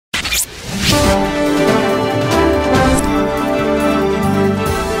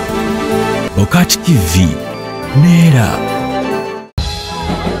BOCAT TV Nera.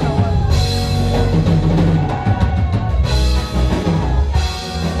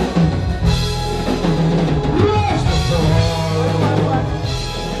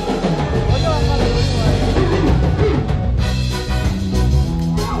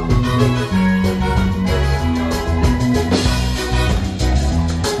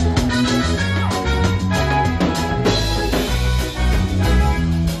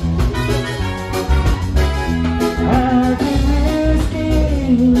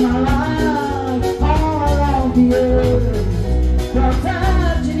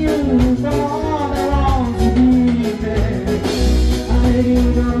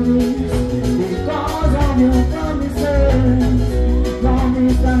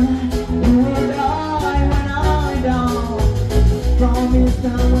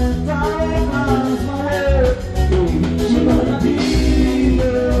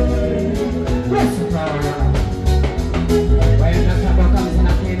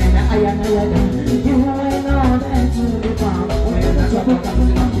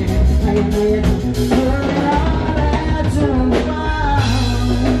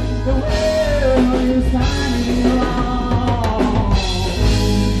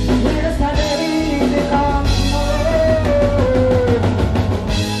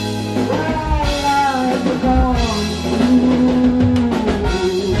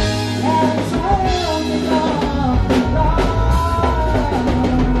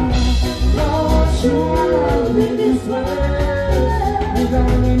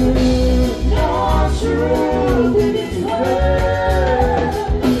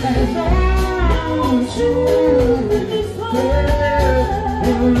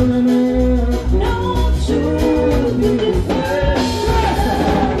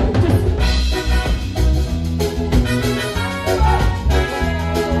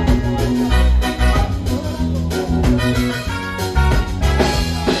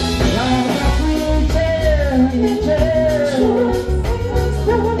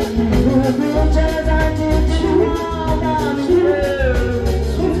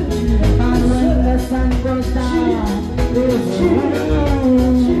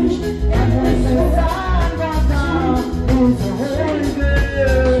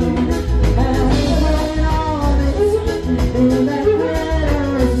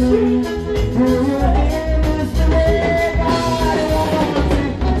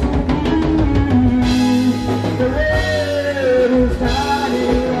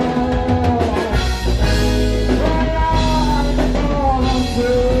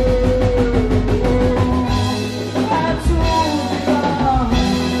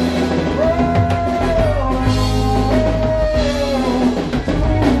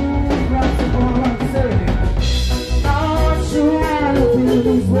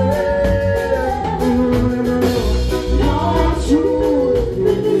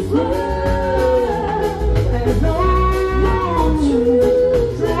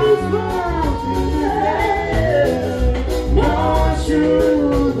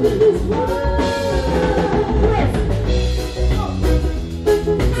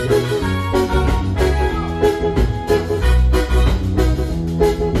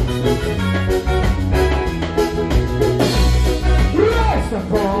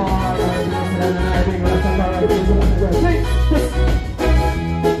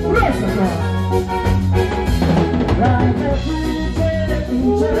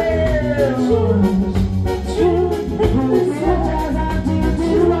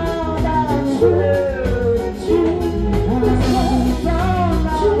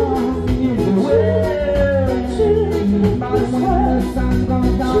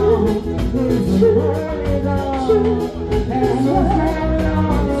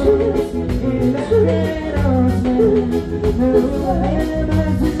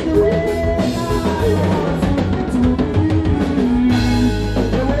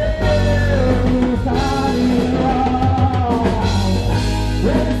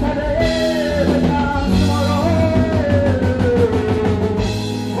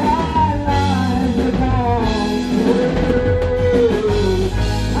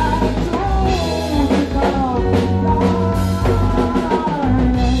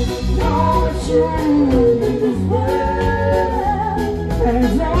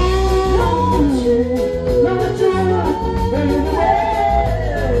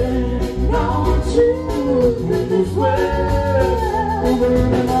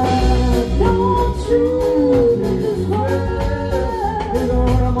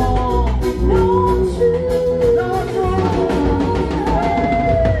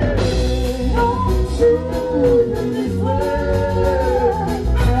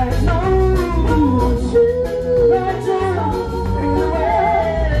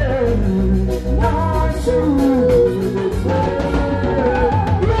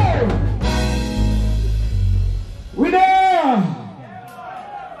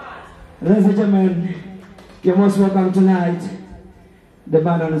 and gentlemen, you're most welcome tonight. The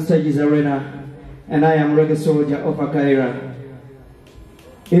band on the stage is Arena, and I am Reggae Soldier of Akyali.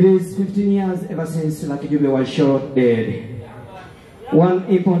 It is 15 years ever since Lucky Dube was shot dead. One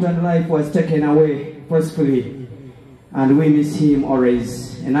important life was taken away forcefully, and we miss him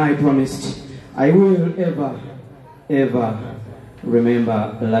always. And I promised I will ever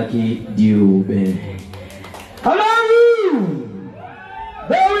remember Lucky Dube. I love you!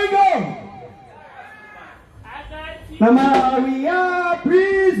 There we go! Now we are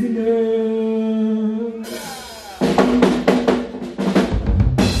prisoners.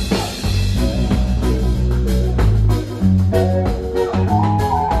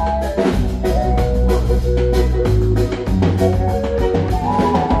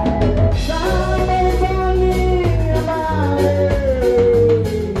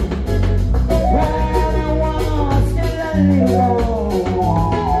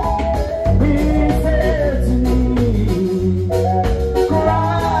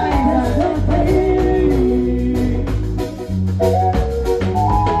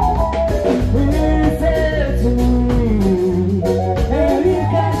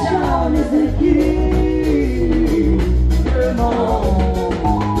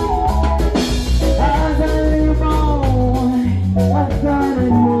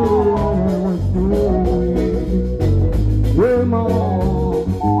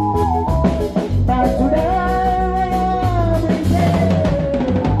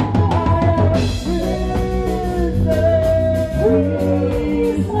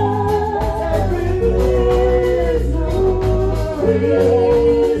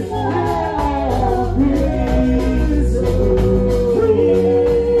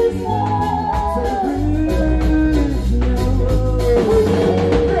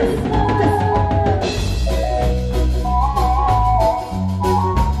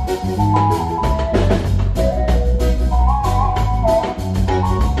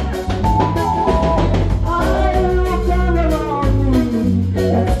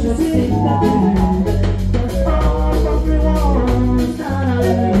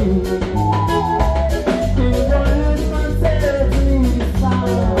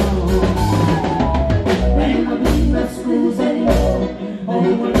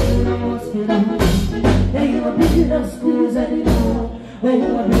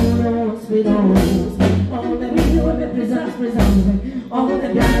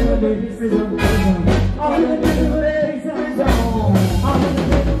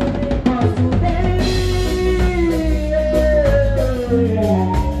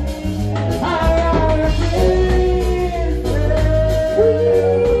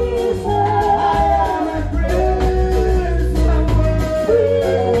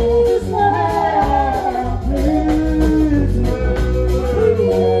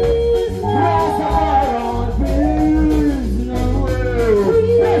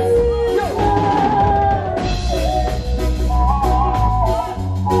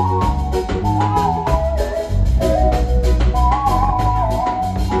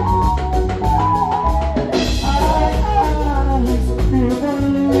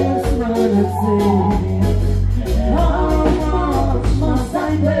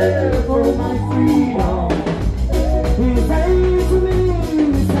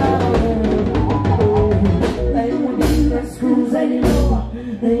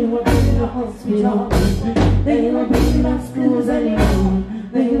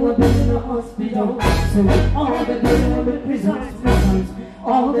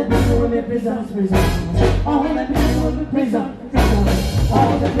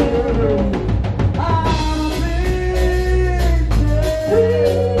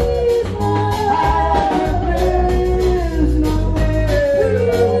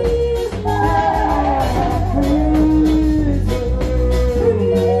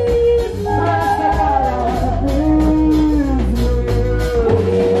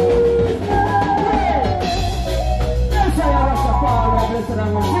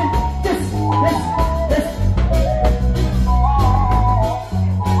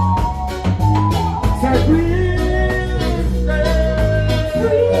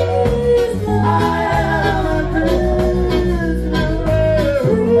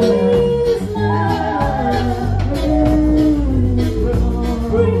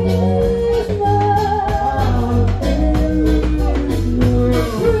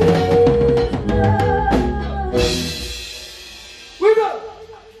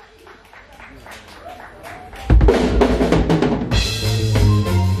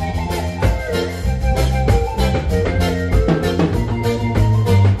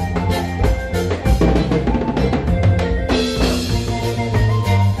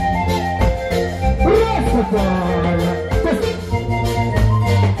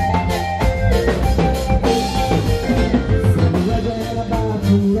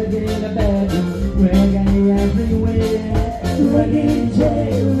 bathroom, reggae in the bedroom, reggae everywhere. Reggae in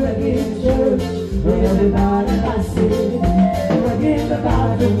jail, reggae in church, everybody likes it. Reggae in the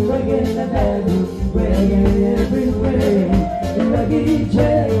bathroom, reggae in the bedroom, reggae everywhere. Reggae in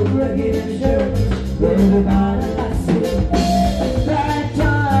jail, reggae in church, everybody likes it. That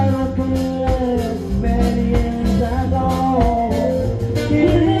child of killer, many years ago,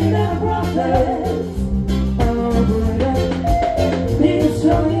 killing the prophets of reggae,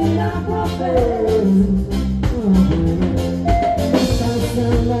 destroying the prophets of reggae.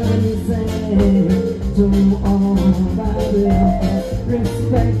 Somebody say to all Babylon,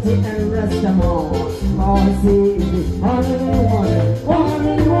 respect it and rest them all. Cause he's the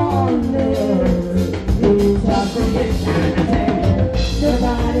only one there. He's a creation.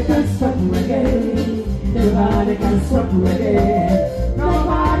 Nobody can stop reggae. Nobody can stop reggae.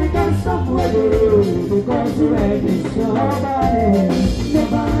 Nobody can stop reggae. Because reggae is nobody.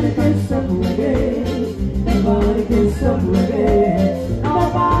 Nobody can stop reggae. Nobody can stop reggae.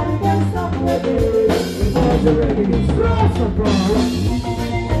 Nobody can stop reggae. Because reggae is Rastafari.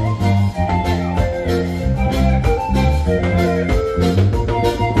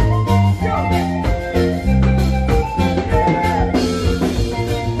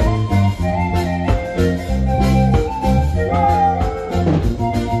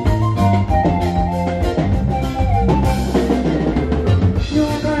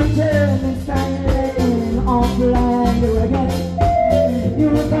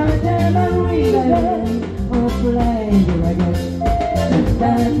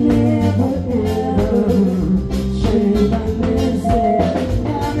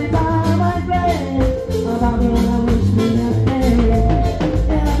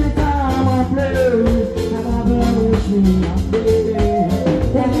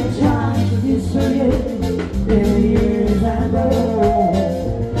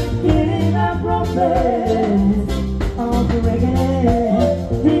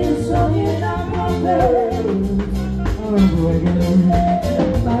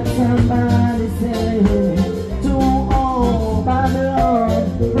 But somebody say to all Babylon,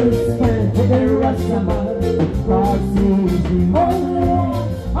 respect the Rastaman, cause he's the only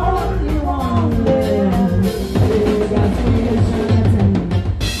one there. God's creation.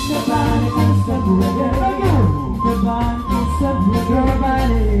 Nobody can stop reggae. Nobody can stop reggae.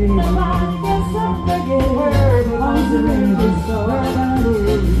 Nobody can stop reggae. Nobody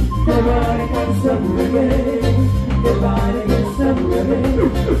can stop reggae. Nobody can stop reggae.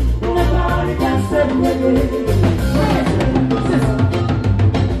 Nobody can stop reggae.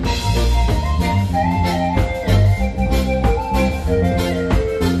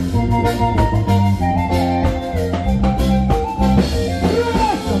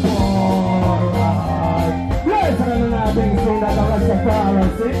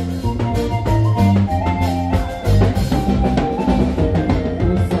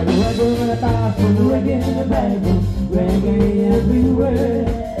 Reggae in the Bible, reggae everywhere,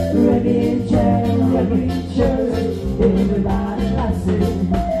 reggae in jail, reggae in church, everybody likes it.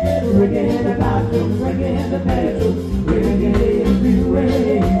 Reggae in the bathroom, reggae in the bedroom, reggae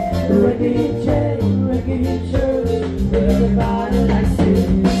everywhere, reggae in jail, reggae in church, everybody likes it.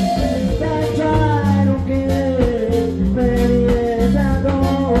 That tried to kill many years ago,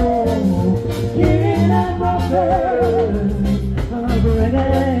 killing that prophet of reggae.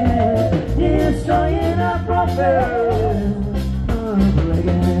 Destroying a prophet of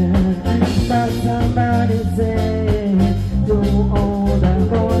reggae. But somebody say to all the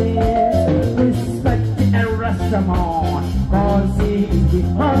police, respect and rest them on, cause he's the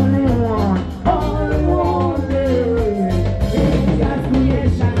only one there. In God's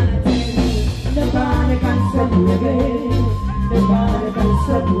creation, nobody can stop reggae. Nobody can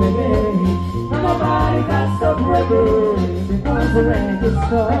stop reggae. Nobody can stop reggae. Because the reggae is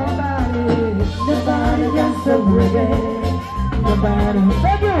nobody. Nobody can stop reggae. Nobody can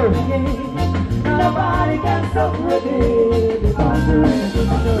stop reggae. Nobody can stop reggae. Because the reggae is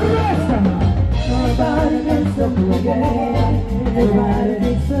nobody can stop reggae. Nobody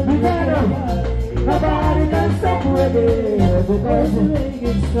can stop reggae. Nobody can stop reggae. Because the reggae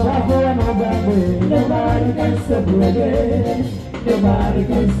is nobody. Nobody can stop reggae. Nobody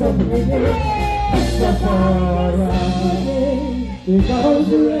can stop reggae. Because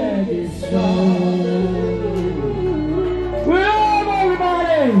the reggae is strong. We're on,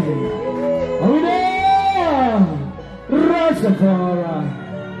 everybody! Are we there? Rastafari.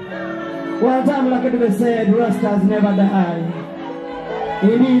 One time, like it was said, Rastas never die.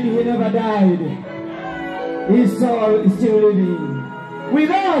 Indeed, he never died. His soul is still living.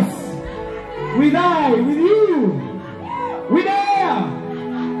 With us! With I! With you! With there!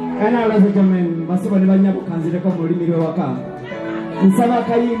 And now, ladies and gentlemen, basiba ne banyabu kanzireko mu lulimi lw'ewaka. Nsaba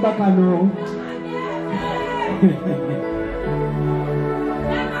akayimba kano.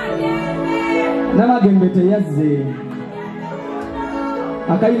 Namagembe teyazze.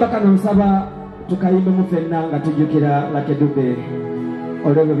 Akayimba kano nsaba tukayimbe mu ffenna nga tujjukira Lucky Dube.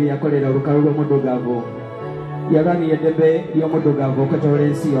 Olw'ebyo bye yakolera olukalu lw'omuddugavu. Yalwanira eddembe ly'omuddugavu okwetooloola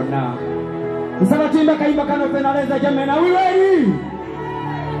ensi yonna. Nsaba tuyimba akayimba kano ffenna, ladies and gentlemen. Are we ready?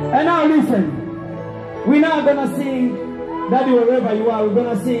 And now listen, we're now gonna sing Daddy wherever you are. We're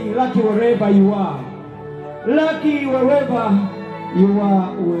gonna sing Lucky wherever you are. Lucky wherever you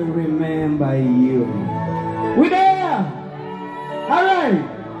are, we'll remember you. We there? Alright,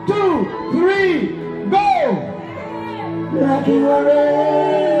 2, 3, go! Lucky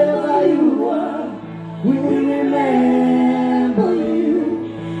wherever you are, we will remember you.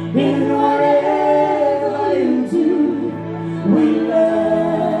 In whatever you do, we love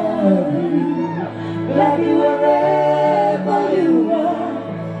you. Lucky wherever you are,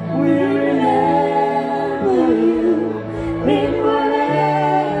 we remember you. In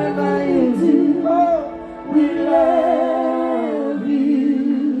whatever you do, we love you.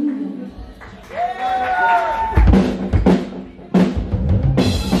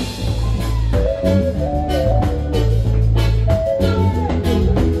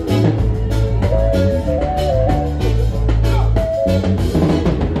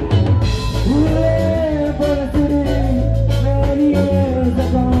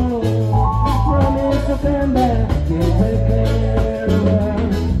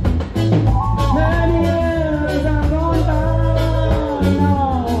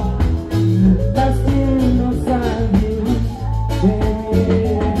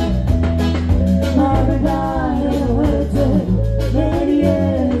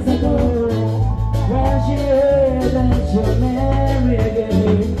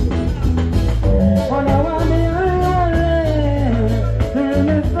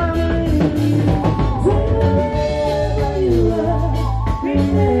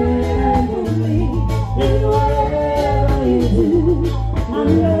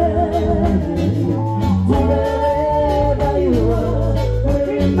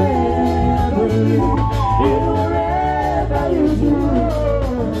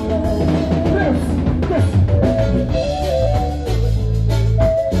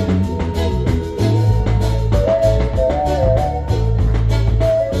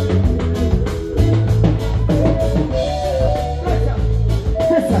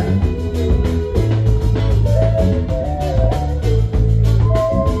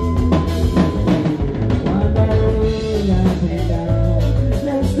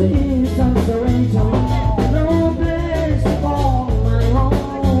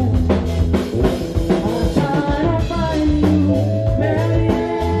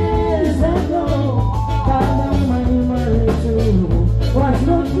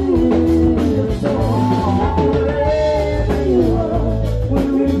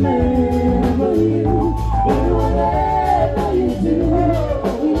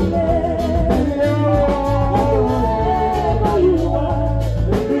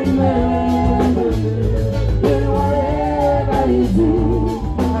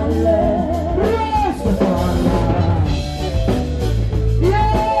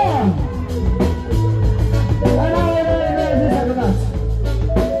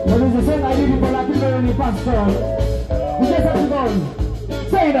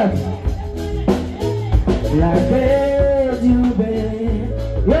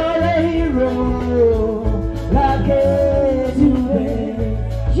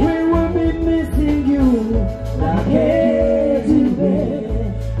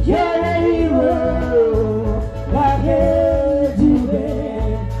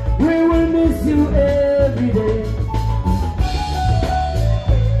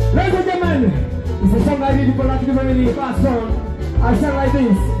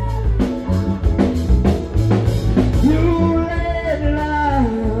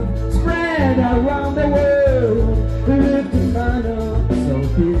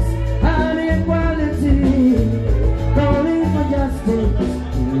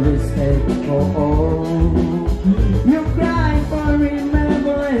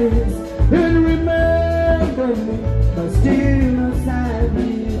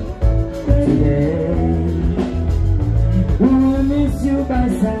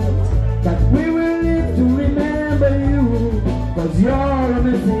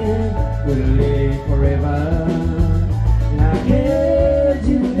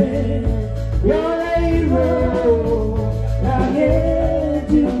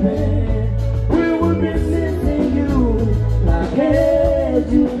 We will be missing you like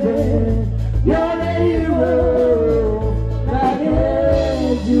Dube, you're the hero.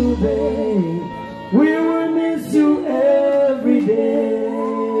 Dube, we will miss you every day.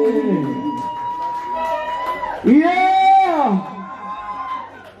 Yeah.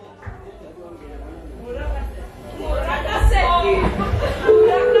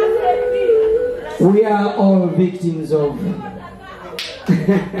 We are all victims of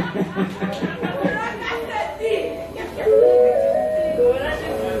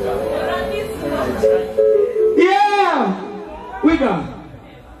yeah, we go.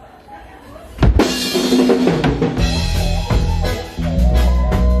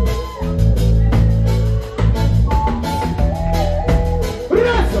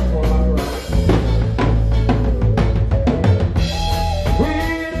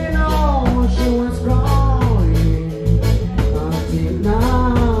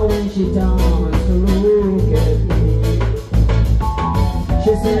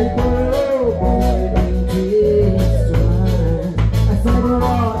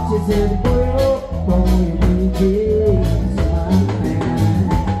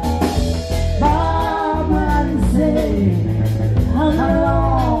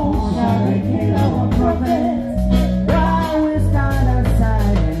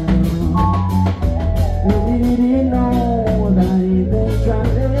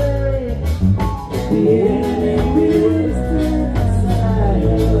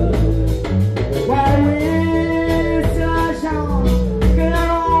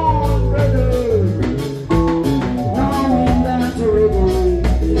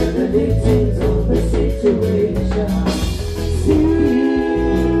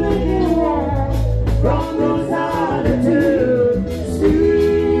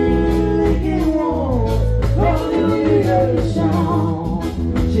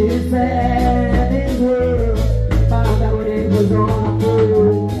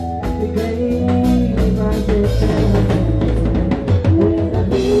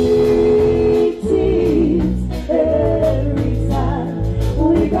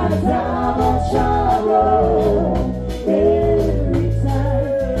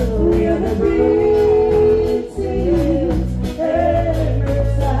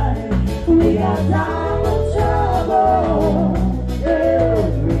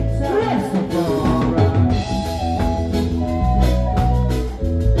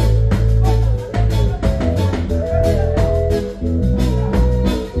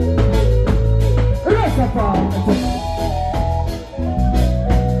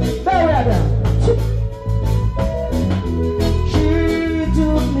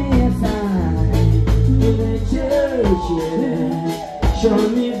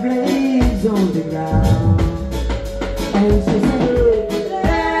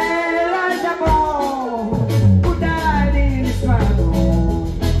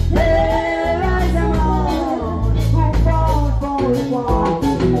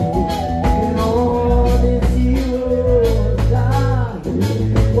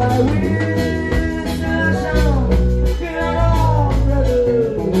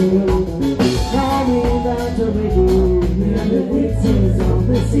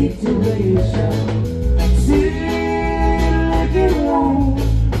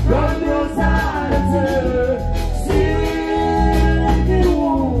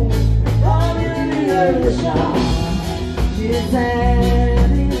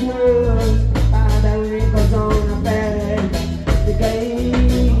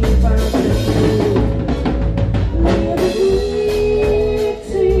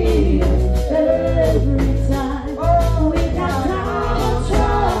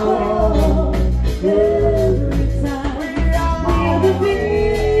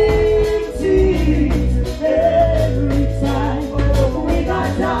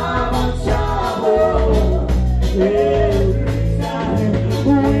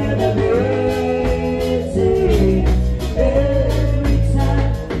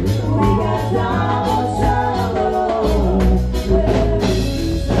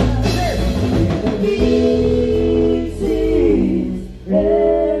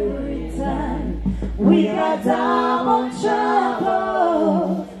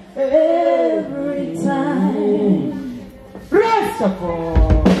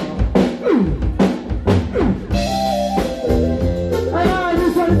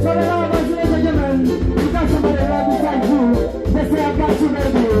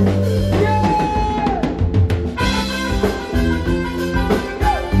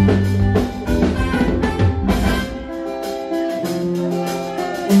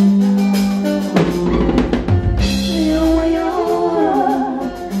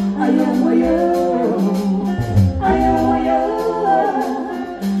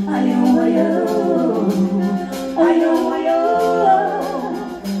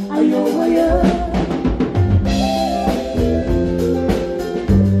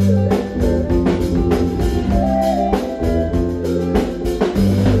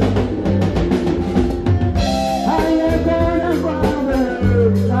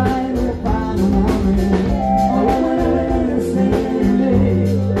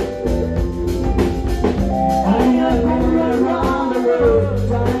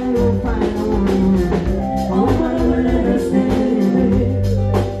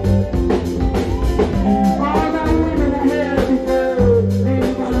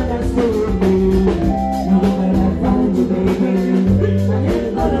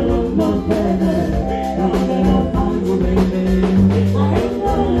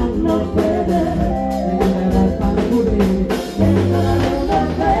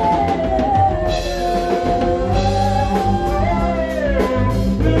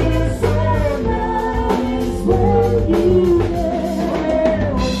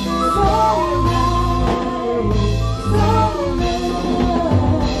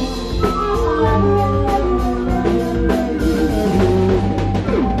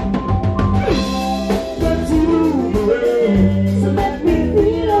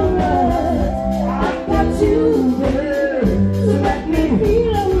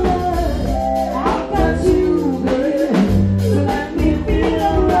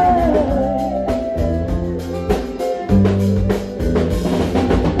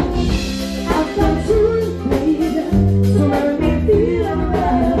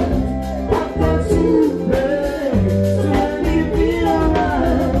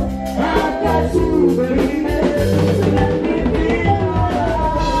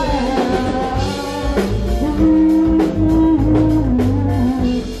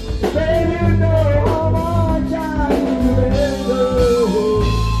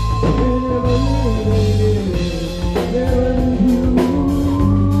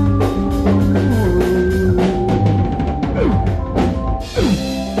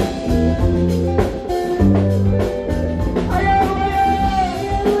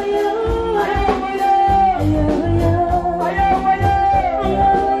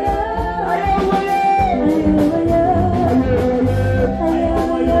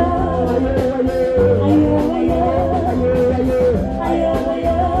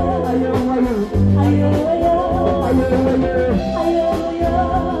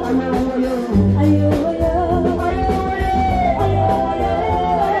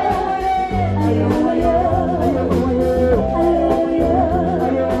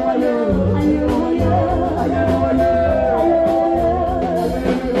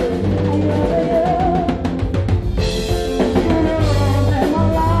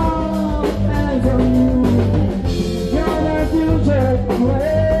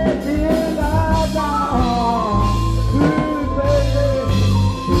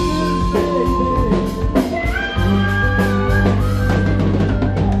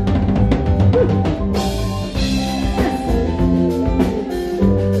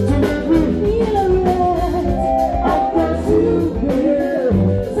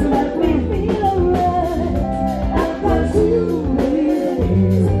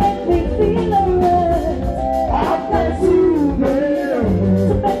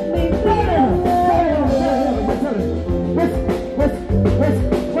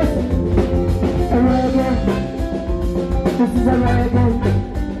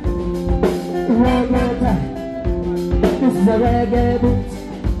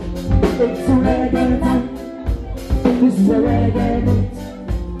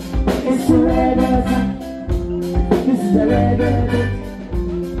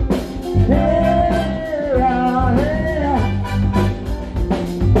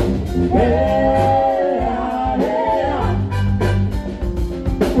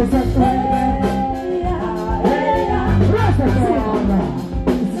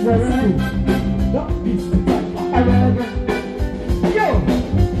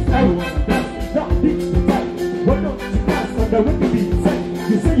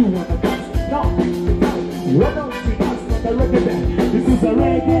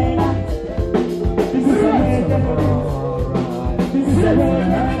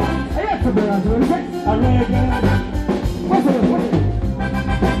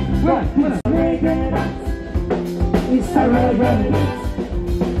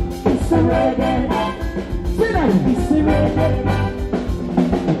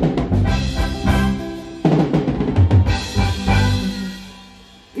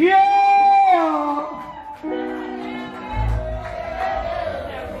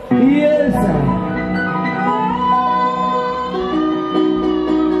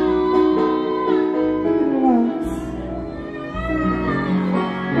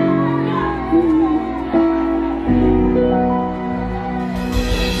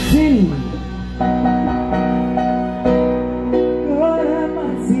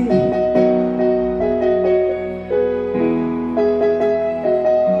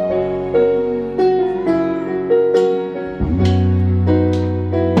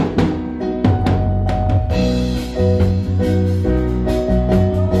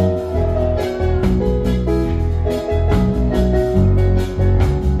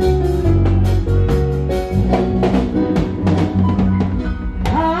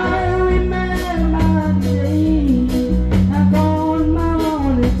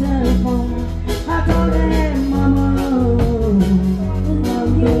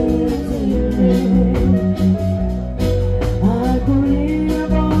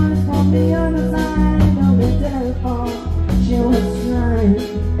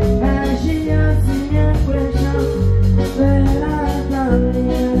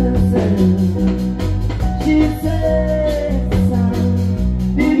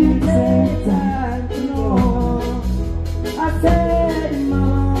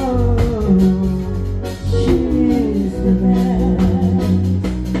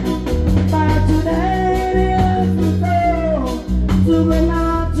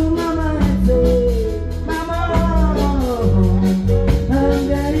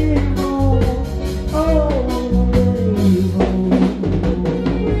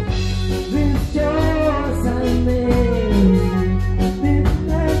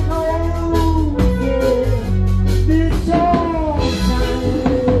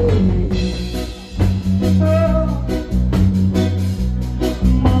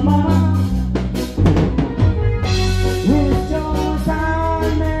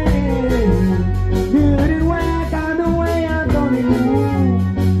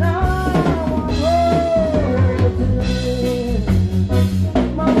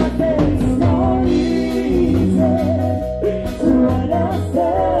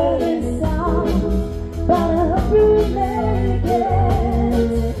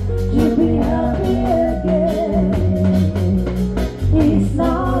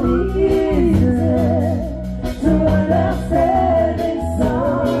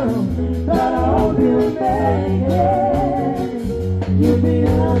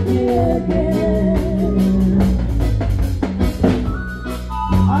 happy again.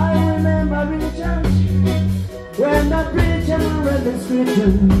 I remember in church when the preacher read the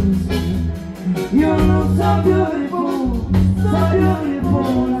scriptures. You look so beautiful, and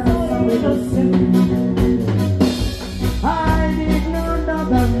so innocent. I did not know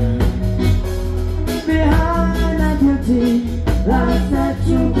that behind that beauty lies that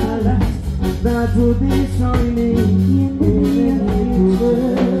true color that would destroy me in the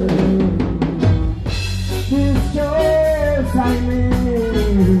world. This choice I made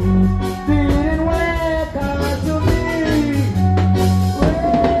didn't work out to me.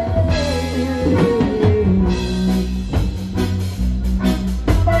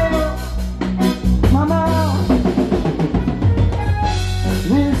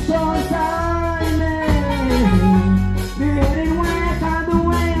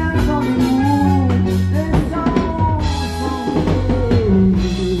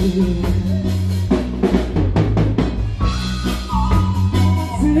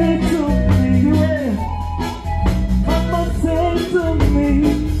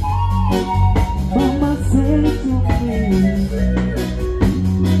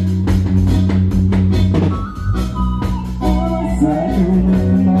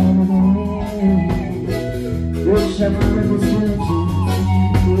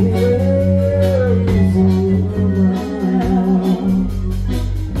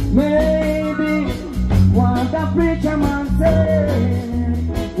 Maybe what the preacher man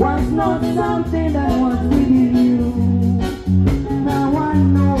said was not something that was within you. Now I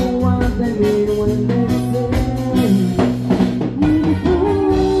know what they mean when they say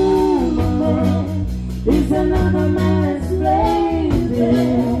beautiful man is another man's slave.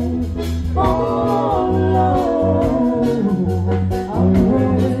 Oh Lord, I'm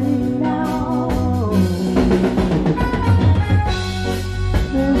ready now.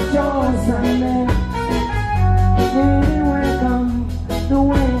 This choice I made didn't work out the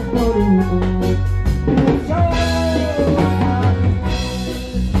way I thought it would. This choice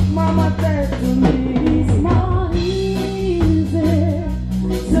Mama said to me, it's not easy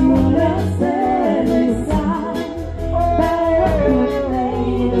to let stay beside. But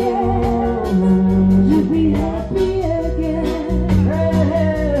baby, you'll be happy again.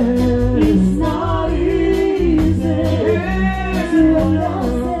 It's not easy to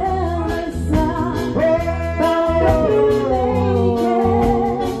understand.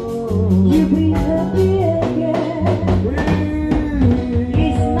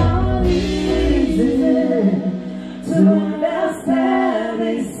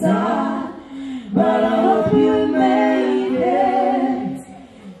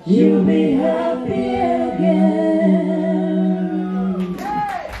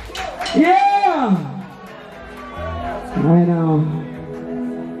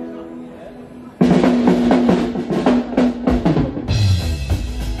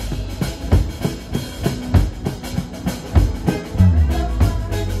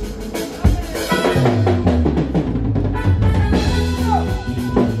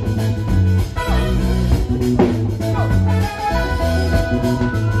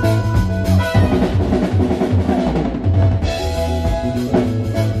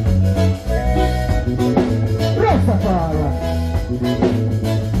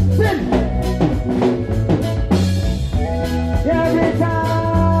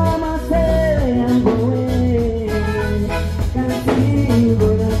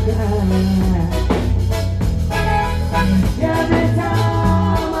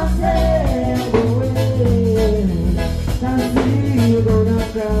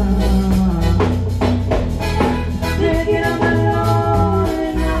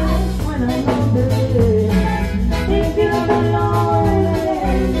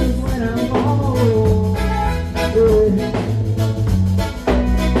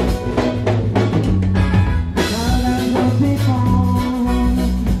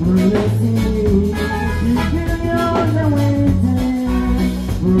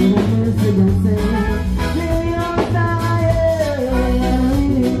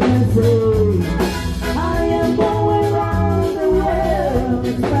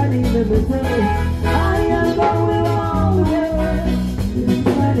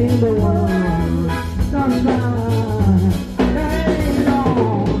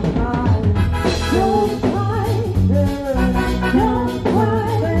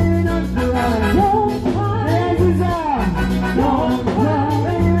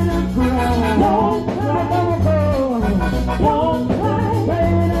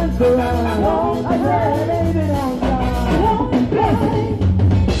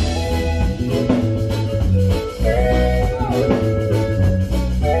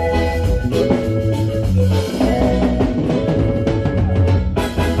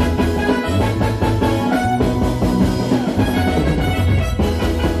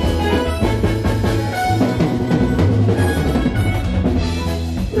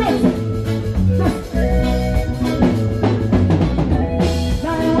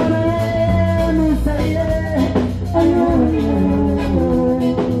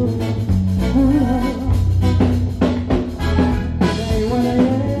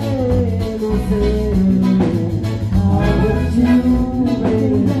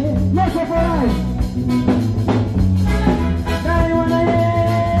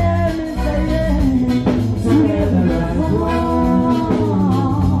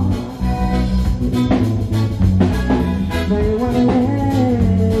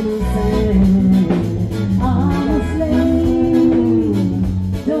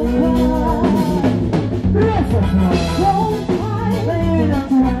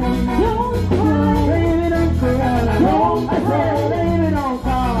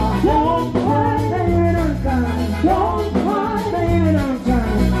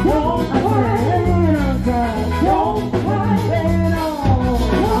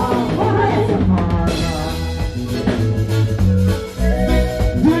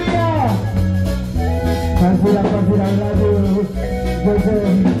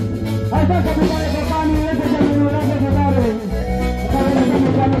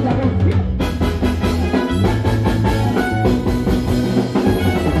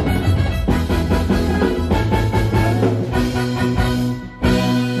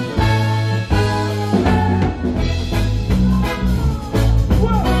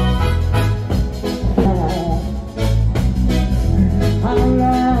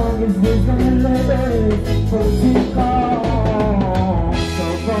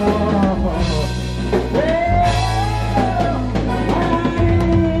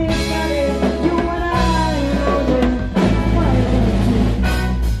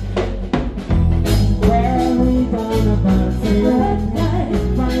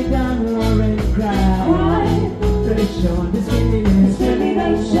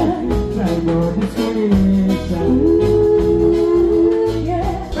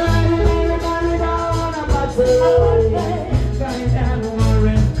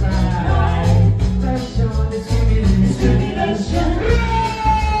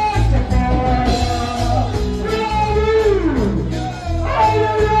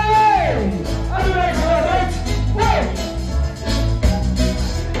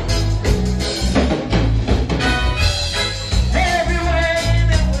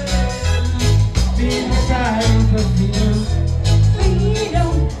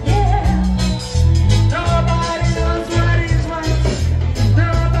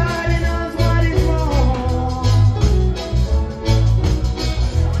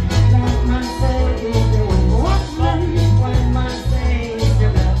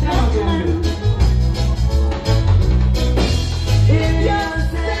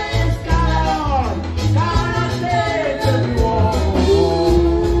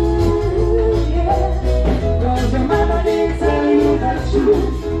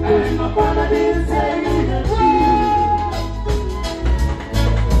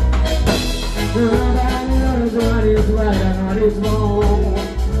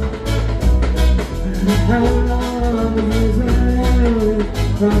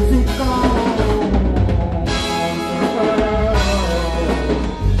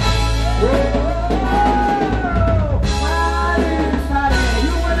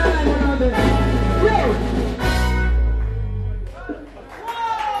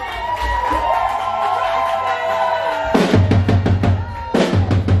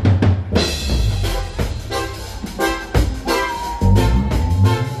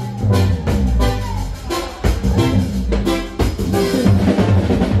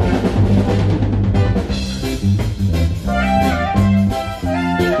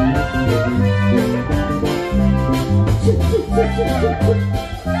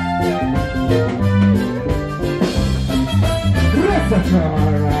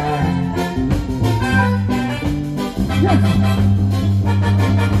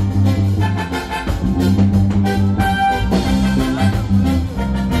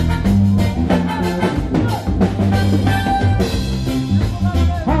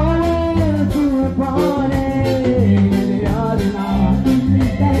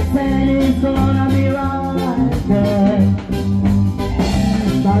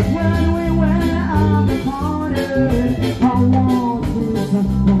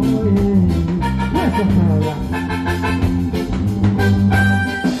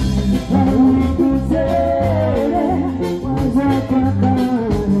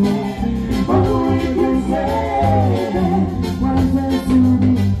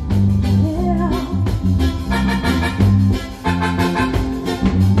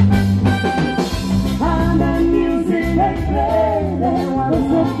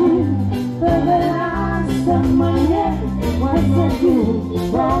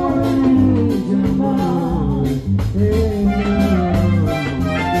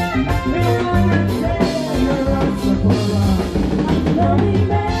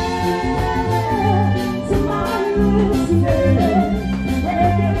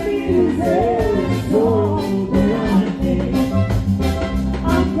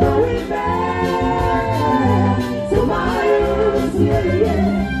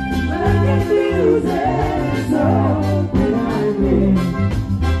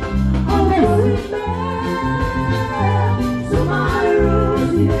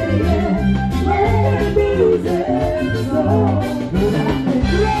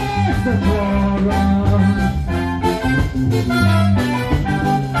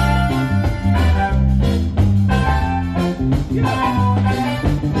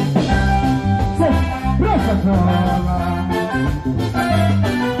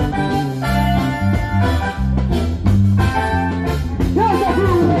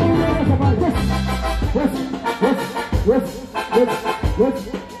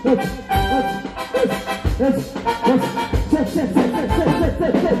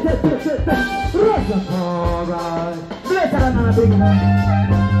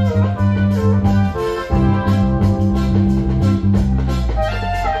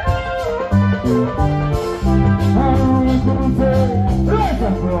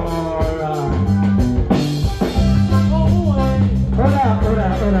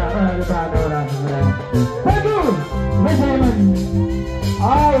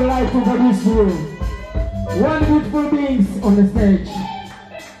 I would like to introduce you one beautiful beings on the stage.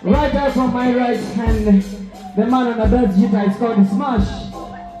 Right out from my right hand, the man on the bass guitar is called Smash.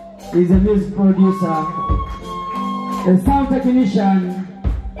 He's a music producer, a sound technician,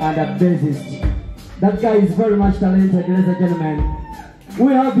 and a bassist. That guy is very much talented, ladies and gentlemen.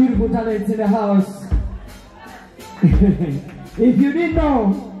 We have beautiful talents in the house. If you didn't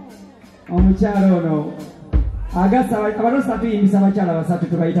know, Omucharo no. I guess I don't start to miss our child. I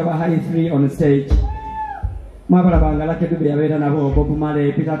to write about high three on the stage. Mabarabanga, like to be a better Nabo, Bob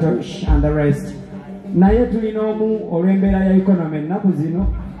Male, Peter Tosh, and the rest. Naya to Inomu or Rembera economy, Napuzino.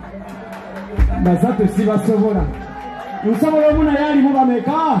 Basato Siva Sovora. Usamona Yali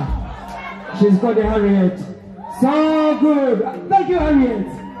Mubameka. She's got the Harriet. So good. Thank you, Harriet.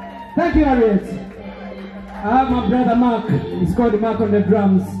 Thank you, Harriet. I have my brother Mark. He's called Mark on the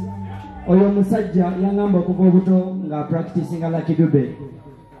drums. Oyo musajja yangamba kugobuto nga practicing like Dube.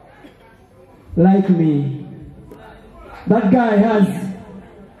 Like me. That guy has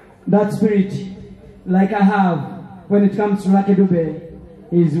that spirit like I have when it comes to Lucky Dube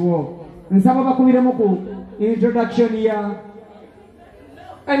is war. And some of the introduction here.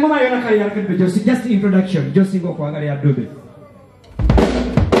 And Mama Yona Kaya just introduction, just go for Dube.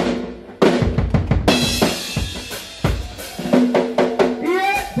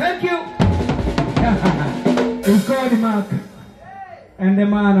 It's called Mark, and the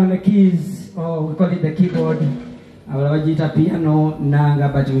man on the keys, or we call it the keyboard. Our piano nanga,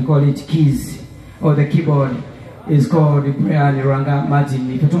 but we call it keys, or the keyboard is called Brian Ranga Martin.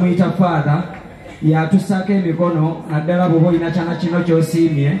 If you meet a father, you have to suck him, you know, and there are boy in a channel chino see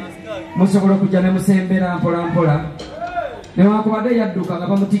me. Musoro Kujana Musembera and Porampola. The Makwade Yaduka,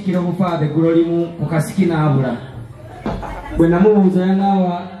 Pamutiki of father, Glorimu, Okaskina Abura. When I move,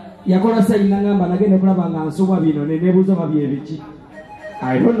 Yakora say Nanga, and again, the Brabanga, and Subabino, the neighbors of Aviavici.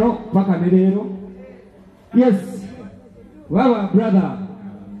 I don't know, Pacamerero. Yes, well, brother,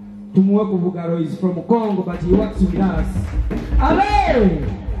 Tumuaku Bugaro is from Congo, but he works with us. Ale!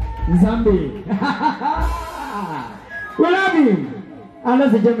 Zambi. We love him. And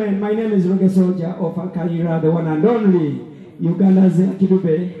ladies and gentlemen, my name is Roge Soldier of Akyali, the one and only Uganda's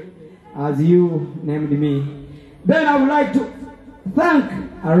Kidube, as you named me. Then I would like to thank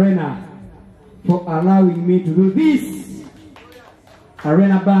Arena for allowing me to do this.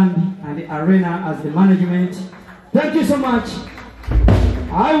 Arena Band and the Arena as the management. Thank you so much.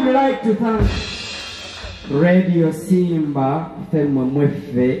 I would like to thank Radio Simba Felmo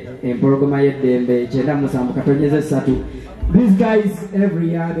Mwefe and Borgomaye Dembe Jenda Musambu Katonyeze Satu. These guys every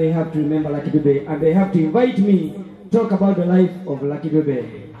year they have to remember Lucky Dube and they have to invite me to talk about the life of Lucky Dube.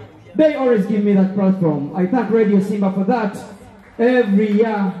 They always give me that platform. I thank Radio Simba for that. Every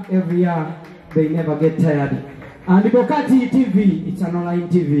year, they never get tired. And the BOCAT TV, it's an online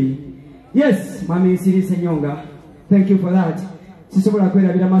TV. Yes, Mami SSENYONGA, thank you for that. Sisobola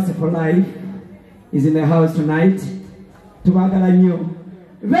Kwera Bidamase for life is in the house tonight. Tubagala Nyo.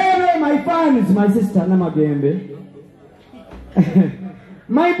 Very my fans, my sister Nama Gembe.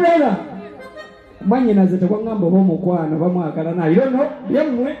 My brother, You don't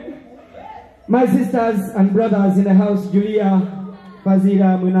know? My sisters and brothers in the house, Julia,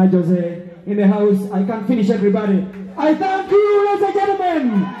 Fazira, Muna Jose, in the house. I can't finish everybody. I thank you, ladies and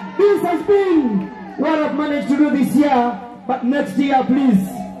gentlemen. This has been what I've managed to do this year. But next year, please,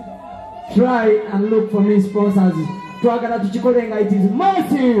 try and look for me sponsors. It is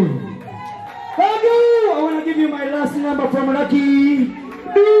massive. Thank you. I want to give you my last number from Lucky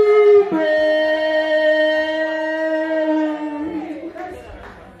Dube.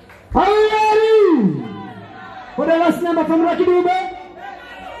 Are you ready for the last number from Lucky Dube?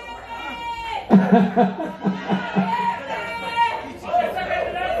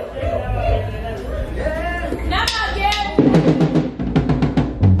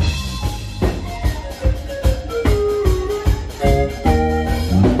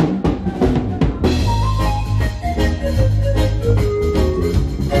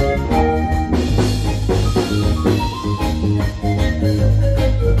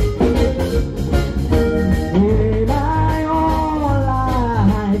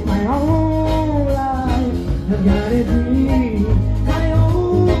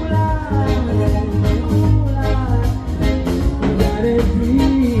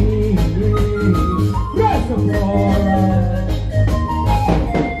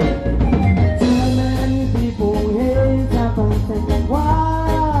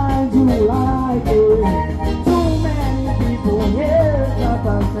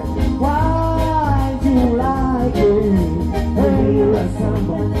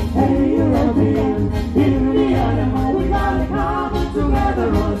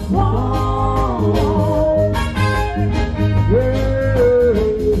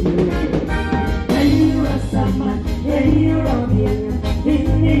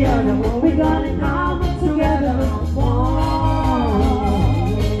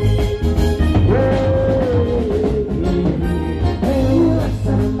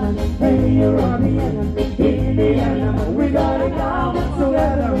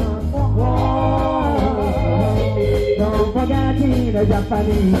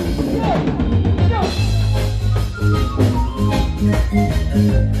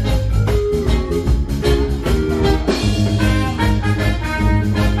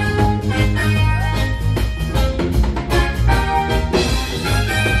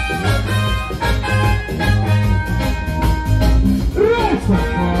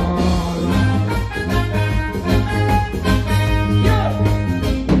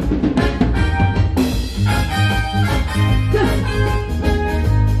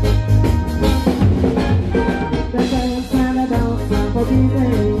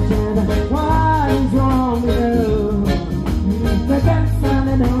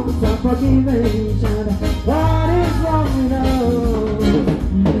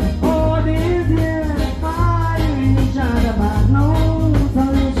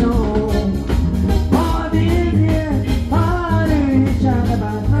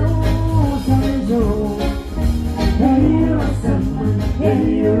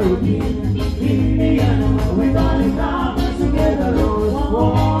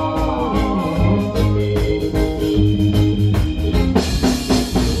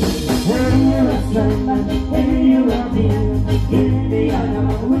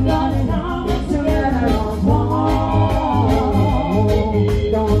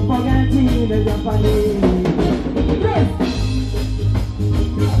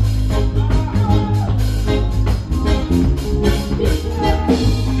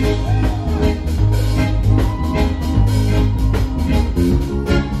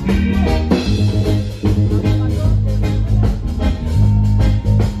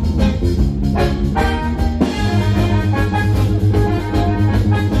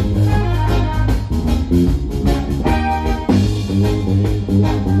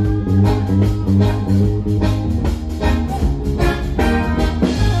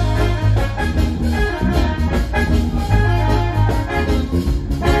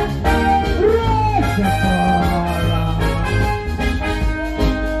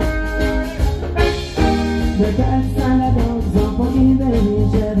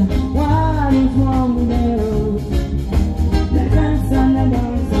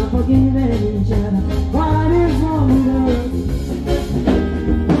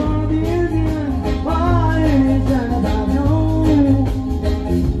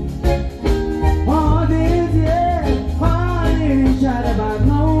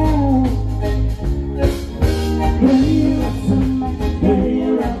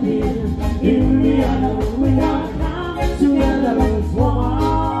 Together as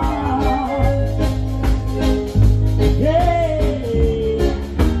one.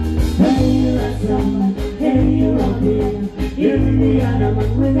 Don't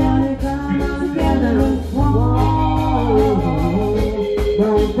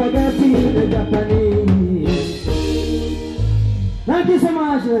forget the Japanese. Thank you so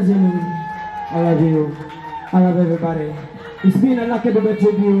much, Lazim. I love you. I love everybody. It's been a Lucky Dube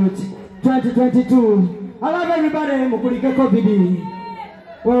tribute 2022. I love everybody. Mukulike COVID.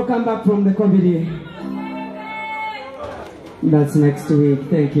 Welcome back from the COVID. That's next week.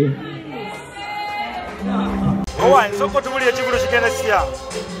 Thank you. So go to the Chibu Shikenesia.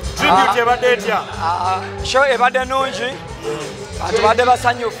 Tribute Evadetia. Show Evade Nunji. At whatever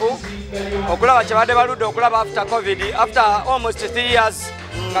Sanyufu. Okula Chavade Valudo, Okulaba after COVID. After almost 3 years,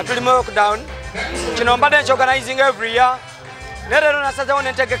 Katuli lockdown. Chinombade organizing every year. Never on a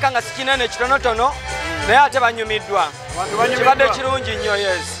Saturday take a Kanga skin and a Chinotono. They are Tavanyu Midwa. Chivade Chirunji in your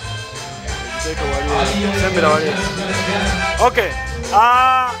years. Okay.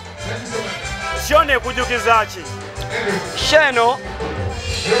 Shone Kujukizachi. Sheno.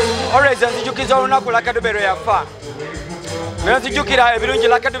 Always and the Jukizo Nakula Kadubere Yafa. When the Jukira, every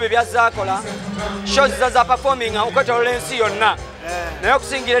Lakadu Zakola shows us are performing a Ukato Lensi or not.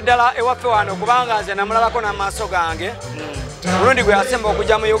 Neoxing Della Ewafano, Kubangas and Amalakona Masogange. Rundi we assemble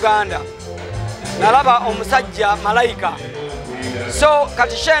Kujama Uganda. Nalaba Omusaja Malaika. So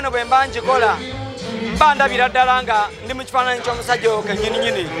Katisheno Bembanjikola Banda Viradalanga, Nimichana and Chomasajo,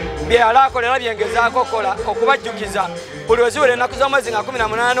 Kanini, Bialako, Labiangazako, Okubajukiza, Pulozur and Nakuzamas in Akumina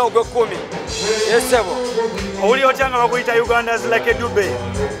Munano, Gokumi. Yes, sir. Only your channel of Uganda is like a Dube.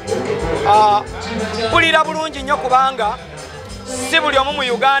 Pulida Burunji Nyokubanga, Sibulium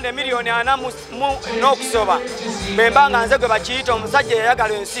Uganda, Millionaire Noxova, Bembanga and Zagabachito, Saja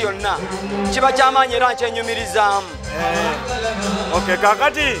Yagal Siona, Chibachama, Ranch and Yumirizam. Okay,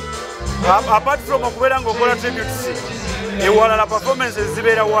 Kakati. Apart from Okuberango tributes, you want a performance is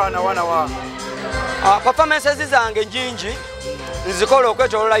Zibera 1 performances is Angenji. Is called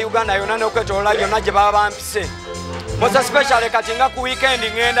Oketola Uganda, Yonano Oketola, Yonajaba Ampse. Most especially Katingaku weekend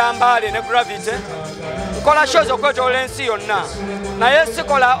in Endambali and Gravity. Kola shows Oketola and Siona.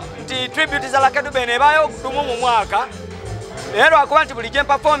 Nayeskola, the tribute is a Lakadubene, Dumumaka. The hero accountable again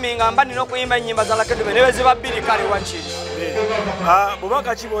performing and Banino Queen Bazalakadubene, never ever been a carry watching.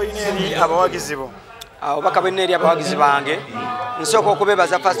 Bubakachibo ineri abawagizibo. Obakabeneri abawagizibange. Nsoko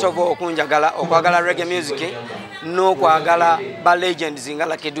kubebaza first of all okunjagala okwagala reggae music no kwagala ba legends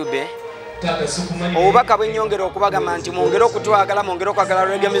ngala Dube. Obaka bwenyongero okubagamba nti mwongero okutwagala mwongero kwagala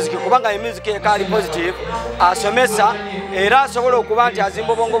reggae music kubanga music ekali positive asomesa era asobola okuba nti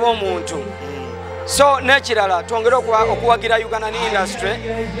azimba obwongo bw'omuntu. So nekirala twongera okuwagira Uganda industry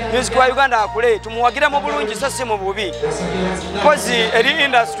music wa Uganda akule tumuwagira mu bulungi so si mu bubi kozi eri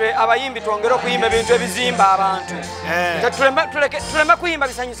industry abayimbi twongera okuyimba ebintu ebizimba abantu tulema kuyimba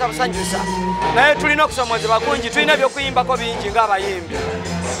bisanyusa busanyusa naye tulina okusomozebwa kungi tulina by'okuyimbako bingi ng'abayimbi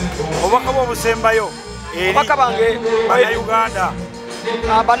obubaka bw'obusembayo eri Uganda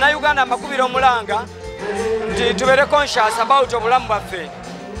Bannayuganda mbakubira omulanga nti tubeere conscious about obulamu bwaffe.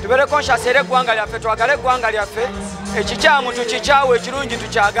 Tubere conscious ere gwanga lyaffe twagale gwanga lyaffe ekikyamu tukikyawe ekirungi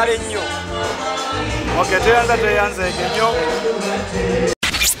tukyagale nnyo. Okay, teyanza nnyo.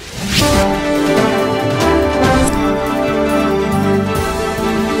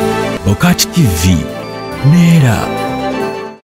 BOCAT TV Nera.